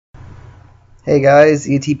Hey guys,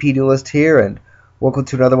 ETP Duelist here, and welcome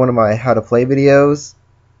to another one of my How to Play videos.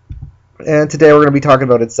 And today we're going to be talking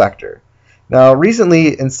about Inzektor. Now,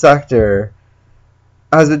 recently, Inzektor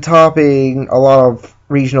has been topping a lot of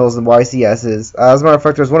regionals and YCSs. As a matter of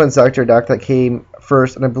fact, there's one Inzektor deck that came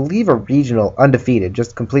first, and I believe a regional, undefeated,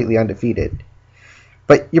 just completely undefeated.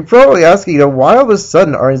 But you're probably asking, why all of a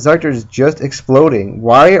sudden are Inzektors just exploding?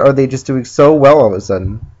 Why are they just doing so well all of a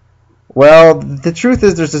sudden? Well, the truth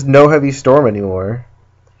is there's just no heavy storm anymore.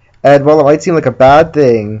 And while it might seem like a bad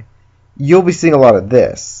thing, you'll be seeing a lot of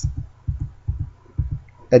this.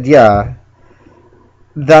 And yeah,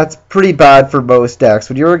 that's pretty bad for most decks.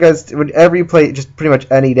 Whenever you play just pretty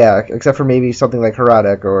much any deck, except for maybe something like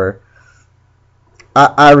Heretic or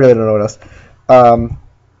I really don't know what else.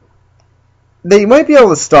 They might be able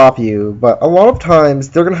to stop you, but a lot of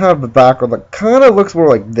times they're going to have a background that kind of looks more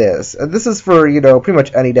like this. And this is for, pretty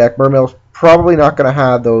much any deck. Mermail's probably not going to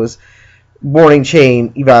have those warning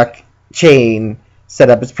chain, evac chain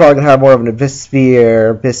setup. It's probably going to have more of an Abyss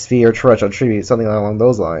Sphere, Torrential Tribute, something along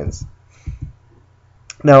those lines.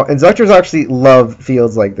 Now, Inzektors actually love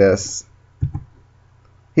fields like this.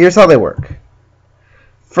 Here's how they work.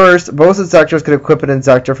 First, most Inzektors can equip an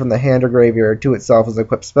Inzektor from the hand or graveyard to itself as an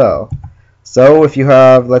equipped spell. So if you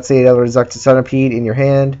have, let's say, another Inzektor Centipede in your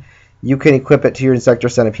hand, you can equip it to your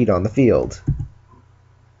Inzektor Centipede on the field.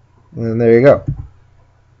 And there you go.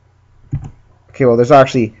 Okay, well, there's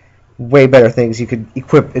actually way better things you could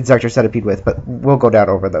equip Inzektor Centipede with, but we'll go down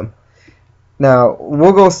over them. Now,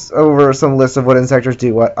 we'll go over some lists of what Inzektors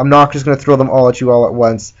do. I'm not just going to throw them all at you all at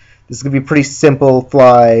once. This is going to be a pretty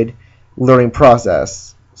simplified learning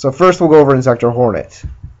process. So first we'll go over Inzektor Hornet.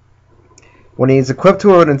 When he is equipped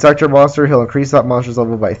to an Inzektor monster, he'll increase that monster's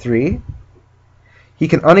level by 3. He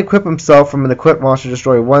can unequip himself from an equipped monster to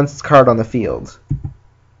destroy one card on the field.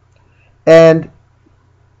 And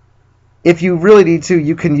if you really need to,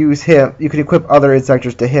 you can use him. You can equip other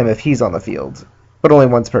Inzektors to him if he's on the field, but only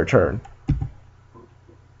once per turn.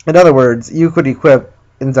 In other words, you could equip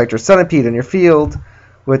Inzektor Centipede on your field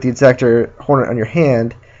with the Inzektor Hornet on your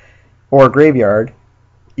hand or graveyard.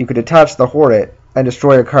 You could attach the Hornet and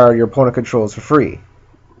destroy a card your opponent controls for free.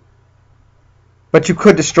 But you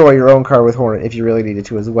could destroy your own card with Hornet if you really needed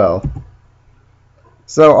to as well.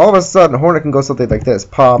 So all of a sudden, Hornet can go something like this.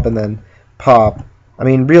 Pop and then pop. I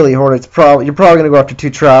mean, really, Hornet's you're probably going to go after 2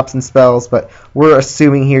 traps and spells, but we're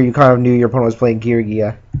assuming here you kind of knew your opponent was playing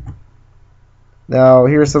Girgia. Now,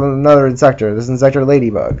 here's another Inzektor. This is Inzektor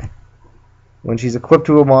Ladybug. When she's equipped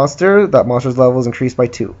to a monster, that monster's level is increased by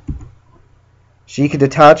 2. She can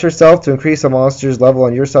detach herself to increase a monster's level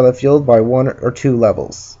on your side of the field by 1 or 2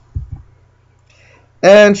 levels.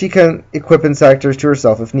 And she can equip Inzektors to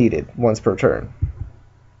herself if needed, once per turn.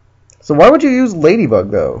 So why would you use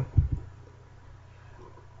Ladybug, though?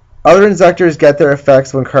 Other Inzektors get their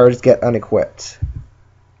effects when cards get unequipped.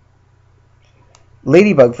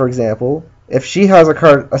 Ladybug, for example, if she has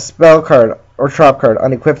a spell card or trap card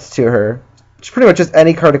unequipped to her, pretty much just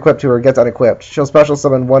any card equipped to her gets unequipped, she'll special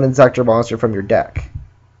summon one Inzektor monster from your deck.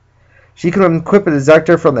 She can equip an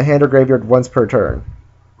Inzektor from the hand or graveyard once per turn.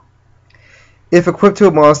 If she's equipped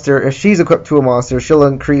to a monster, she'll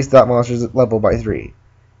increase that monster's level by 3.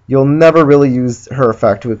 You'll never really use her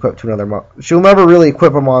effect to equip to another monster. She'll never really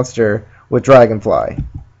equip a monster with Dragonfly.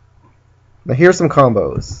 Now here's some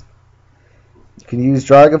combos. You can use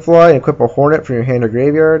Dragonfly and equip a Hornet from your hand or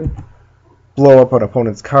graveyard. Blow up an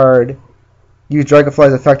opponent's card. Use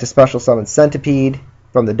Dragonfly's effect to special summon Centipede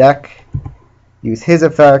from the deck. Use his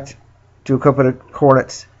effect to equip a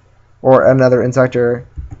Hornet or another Inzektor.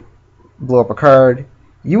 Blow up a card.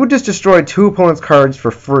 You would just destroy 2 opponents' cards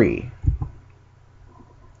for free.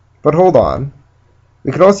 But hold on.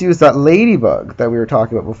 We could also use that Ladybug that we were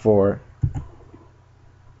talking about before.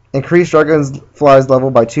 Increase Dragonfly's level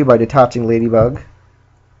by 2 by detaching Ladybug.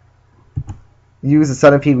 Use the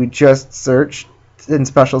Centipede we just searched and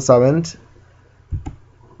special summoned.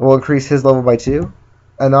 We'll increase his level by 2.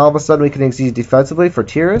 And all of a sudden we can exceed defensively for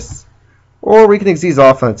Tyrus. Or we can exceed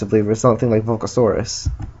offensively for something like Volcasaurus.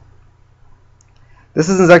 This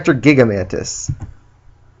is Inzektor Gigamantis.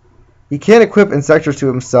 He can't equip Inzektors to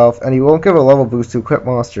himself, and he won't give a level boost to equip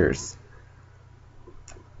monsters.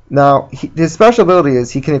 Now, his special ability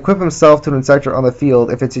is he can equip himself to an Inzektor on the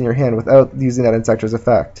field if it's in your hand without using that Inzektor's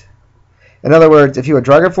effect. In other words, if you have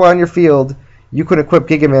Dragonfly on your field, you can equip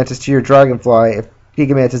Gigamantis to your Dragonfly if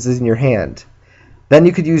Gigamantis is in your hand. Then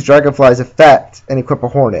you could use Dragonfly's effect and equip a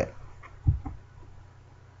Hornet.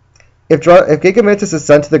 If Gigamantis is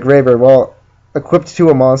sent to the graveyard while equipped to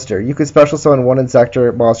a monster, you could special summon one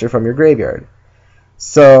Inzektor monster from your graveyard.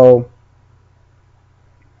 So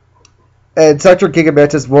Inzektor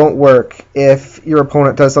Gigamantis won't work if your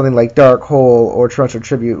opponent does something like Dark Hole or Torrential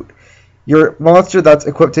Tribute. Your monster that's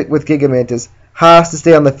equipped with Gigamantis has to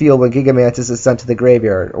stay on the field when Gigamantis is sent to the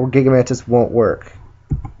graveyard, or Gigamantis won't work.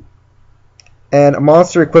 And a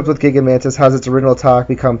monster equipped with Gigamantis has its original attack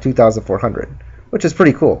become 2,400, which is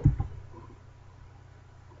pretty cool.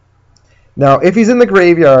 Now, if he's in the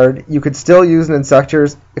graveyard, you could still use an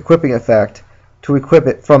Inzektor's equipping effect to equip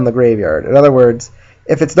it from the graveyard. In other words,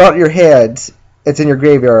 if it's not in your hand, it's in your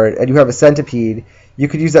graveyard, and you have a Centipede, you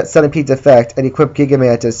could use that Centipede's effect and equip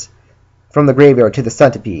Gigamantis from the graveyard to the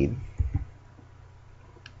Centipede.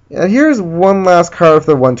 And here's one last card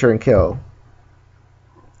for the one-turn kill.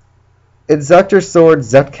 Inzektor Sword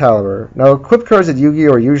Zecalibre. Now, equipped cards in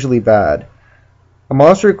Yu-Gi-Oh! Are usually bad. A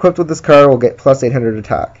monster equipped with this card will get plus 800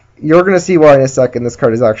 attack. You're going to see why in a second. This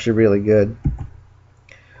card is actually really good.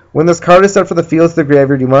 When this card is sent from the field to the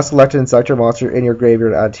graveyard, you must select an Inzektor monster in your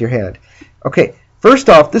graveyard to add to your hand. Okay, first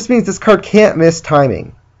off, this means this card can't miss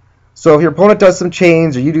timing. So if your opponent does some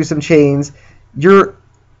chains or you do some chains, you're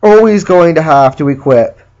always going to have to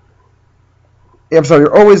equip.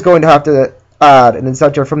 You're always going to have to add an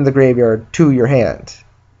Inzektor from the graveyard to your hand.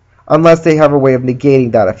 Unless they have a way of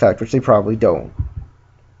negating that effect, which they probably don't.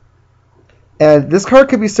 And this card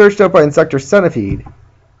can be searched out by Inzektor Centipede.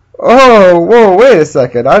 Oh, whoa, wait a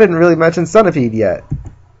second. I didn't really mention Centipede yet.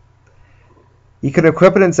 You can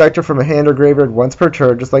equip an Inzektor from a hand or graveyard once per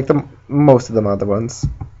turn, just like most of the other ones.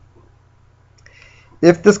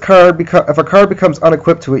 If a card becomes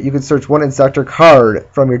unequipped to it, you can search one Inzektor card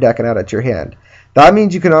from your deck and add it to your hand. That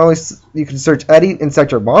means you can search any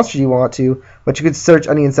Inzektor monster you want to, but you can search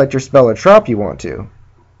any Inzektor spell or trap you want to.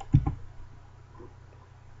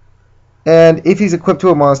 And if he's equipped to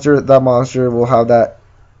a monster, that monster will have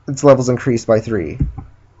its levels increased by 3.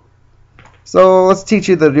 So let's teach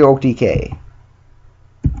you the OTK.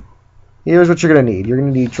 Here's what you're going to need. You're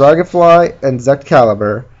going to need Dragonfly and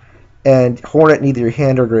Zecalibre and Hornet in either your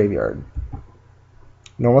hand or graveyard.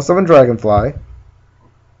 Normal summon Dragonfly.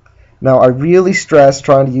 Now I really stress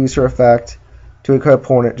trying to use her effect to equip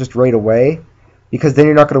Hornet just right away, because then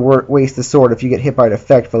you're not going to waste the sword if you get hit by an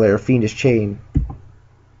effect failure or Fiendish Chain.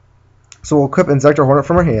 So we'll equip Inzektor Hornet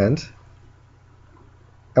from our hand.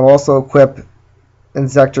 And we'll also equip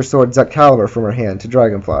Inzektor Sword Zecalibre from our hand to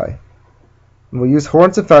Dragonfly. And we'll use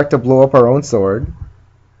Hornet's effect to blow up our own sword.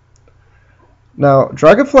 Now,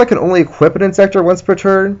 Dragonfly can only equip an Inzektor once per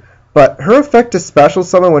turn, but her effect to special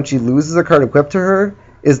summon when she loses a card equipped to her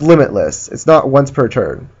is limitless. It's not once per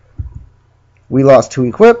turn. We lost 2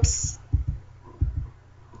 equips,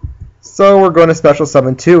 so we're going to special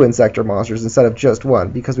summon 2 Inzektor monsters instead of just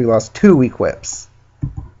 1, because we lost 2 equips.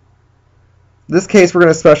 In this case, we're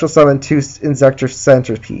going to special summon 2 Inzektor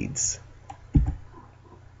Centipedes.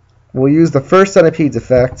 We'll use the first Centipede's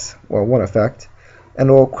effect, well, one effect, and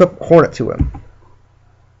we'll equip Hornet to him.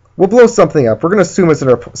 We'll blow something up. We're going to assume it's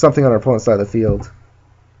something on our opponent's side of the field,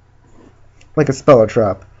 like a spell or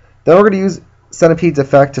trap. Then we're going to use Centipede's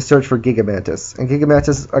effect to search for Gigamantis. And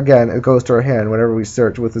Gigamantis, again, it goes to our hand whenever we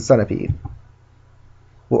search with the Centipede.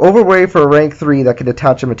 We'll overweigh for a rank 3 that can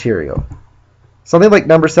detach a material. Something like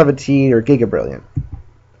number 17 or Giga Brilliant.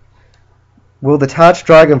 We'll detach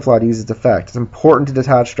Dragonfly to use its effect. It's important to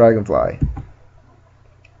detach Dragonfly.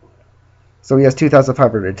 So he has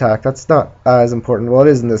 2,500 attack. That's not as important. Well, it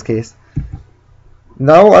is in this case.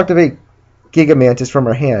 Now we'll activate Gigamantis from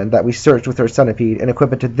our hand that we searched with our Centipede and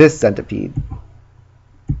equip it to this Centipede.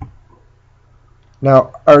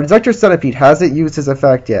 Now, our Inzektor Centipede hasn't used his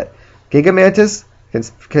effect yet. Gigamantis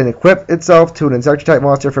can equip itself to an Inzektor type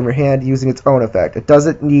monster from your hand using its own effect. It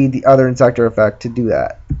doesn't need the other Inzektor effect to do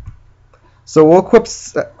that. So we'll equip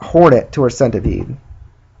Hornet to our Centipede.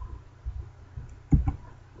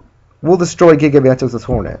 We'll destroy Gigamantis with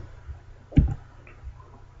Hornet.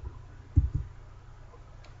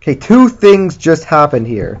 Okay, 2 things just happened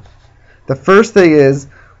here. The first thing is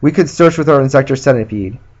we could search with our Inzektor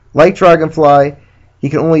Centipede. Like Dragonfly, he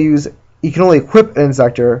can only equip an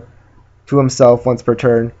Inzektor to himself once per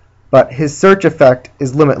turn, but his search effect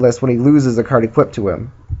is limitless when he loses a card equipped to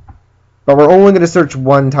him. But we're only going to search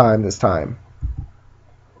 1 time this time.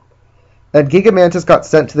 And Gigamantis got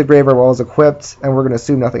sent to the graveyard while it was equipped, and we're going to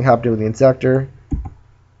assume nothing happened with the Inzektor.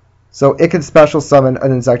 So it can special summon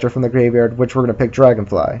an Inzektor from the graveyard, which we're going to pick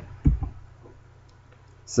Dragonfly.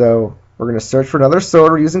 So we're going to search for another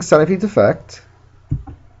sword. We're using Centipede's effect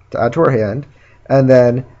to add to our hand. And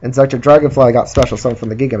then Inzektor Dragonfly got special summoned from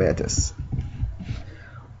the Gigamantis.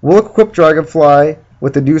 We'll equip Dragonfly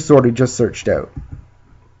with the new sword we just searched out.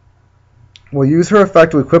 We'll use her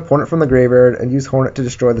effect to equip Hornet from the graveyard and use Hornet to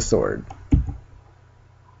destroy the sword.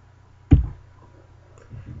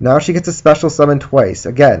 Now she gets a special summon twice.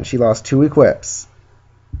 Again, she lost 2 equips.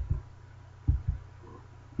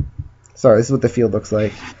 Sorry, this is what the field looks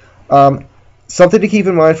like. Something to keep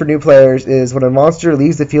in mind for new players is when a monster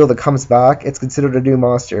leaves the field and comes back, it's considered a new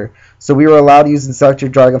monster. So we were allowed to use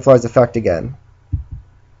Inzektor Dragonfly's effect again.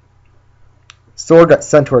 Sword got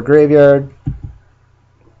sent to our graveyard.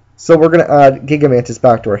 So we're going to add Gigamantis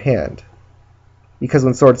back to our hand. Because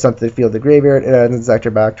when Sword's sent to the field of the graveyard, it adds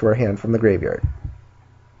Inzektor back to our hand from the graveyard.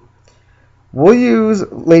 We'll use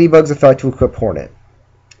Ladybug's effect to equip Hornet.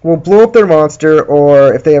 We'll blow up their monster,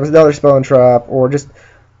 or if they have another spell and trap, or just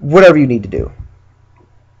whatever you need to do.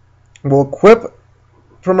 We'll equip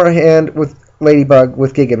from our hand with Ladybug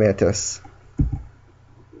with Gigamantis.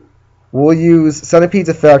 We'll use Centipede's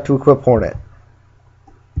effect to equip Hornet.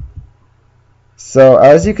 So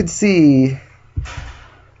as you can see,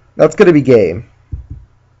 that's going to be game.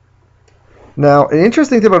 Now, an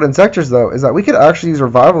interesting thing about Inzektors, though, is that we could actually use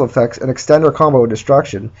revival effects and extend our combo with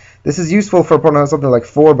Destruction. This is useful for opponent has something like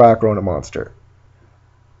 4 back row in a monster.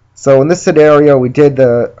 So in this scenario, we did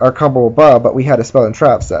our combo above, but we had a spell and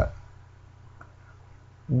trap set.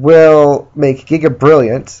 We'll make Giga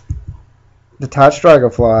Brilliant, detach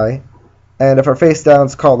Dragonfly, and if our face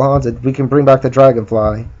down's called Haunted, we can bring back the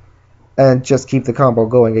Dragonfly and just keep the combo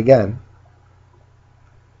going again.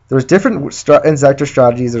 There's different Inzektor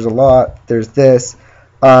strategies. There's a lot. There's this.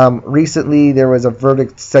 Recently, there was a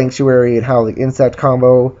Verdict Sanctuary and Howling Insect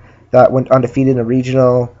combo that went undefeated in a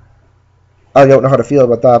regional. I don't know how to feel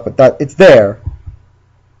about that, but it's there.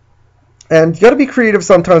 And you got to be creative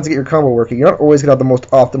sometimes to get your combo working. You're not always going to have the most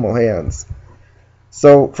optimal hands.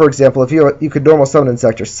 So, for example, if you could normal summon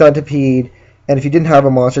Inzektor Centipede, and if you didn't have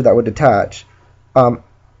a monster that would detach,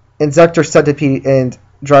 Inzektor Centipede and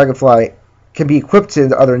Dragonfly can be equipped to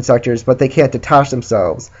the other Inzektors, but they can't detach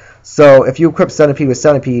themselves. So if you equip Centipede with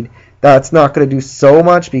Centipede, that's not going to do so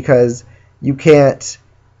much because you can't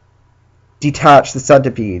detach the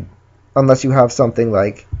Centipede unless you have something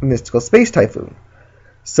like Mystical Space Typhoon.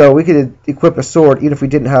 So we could equip a sword even if we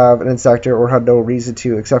didn't have an Inzektor or had no reason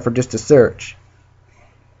to except for just to search.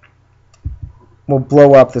 We'll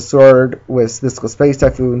blow up the sword with Mystical Space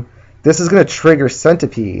Typhoon. This is going to trigger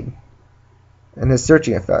Centipede and his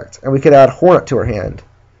searching effect. And we could add Hornet to our hand.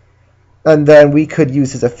 And then we could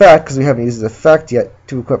use his effect, because we haven't used his effect yet,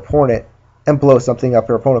 to equip Hornet and blow something up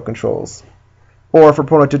our opponent controls. Or for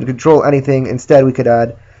opponent to control anything, instead we could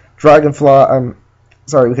add we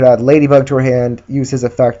could add Ladybug to our hand, use his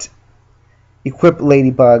effect, equip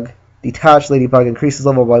Ladybug, detach Ladybug, increase his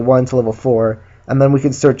level by 1 to level 4, and then we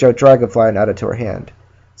can search out Dragonfly and add it to our hand.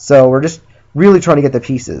 So we're just really trying to get the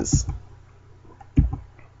pieces.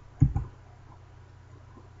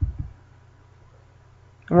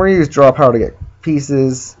 And we're going to use draw power to get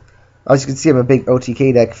pieces. As you can see, I'm a big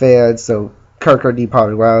OTK deck fan, so card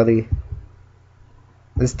depopularity.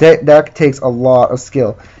 This deck takes a lot of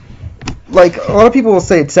skill. Like, a lot of people will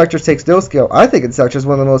say Inzektor takes no skill. I think Inzektor is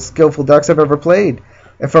one of the most skillful decks I've ever played.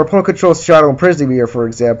 If our opponent controls Shadow Imprisoning Mirror, for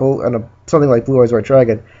example, and something like Blue Eyes White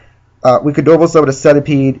Dragon, we could normal summon a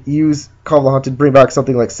Centipede, use Call of the Haunted, bring back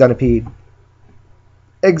something like Centipede,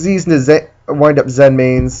 Xyz into wind up Zen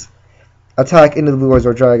mains, attack into the Blue Eyes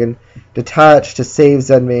White Dragon, detach to save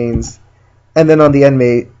Zen mains, and then on the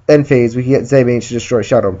end phase, we can get Zen mains to destroy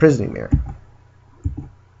Shadow Imprisoning Mirror.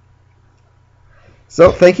 So,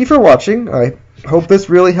 thank you for watching. I hope this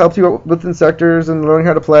really helped you out with Inzektors and learning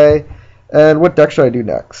how to play. And what deck should I do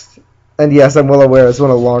next? And yes, I'm well aware it's one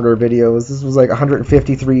of the longer videos. This was like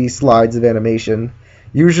 153 slides of animation.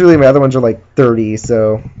 Usually my other ones are like 30,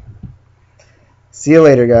 so see you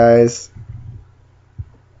later, guys.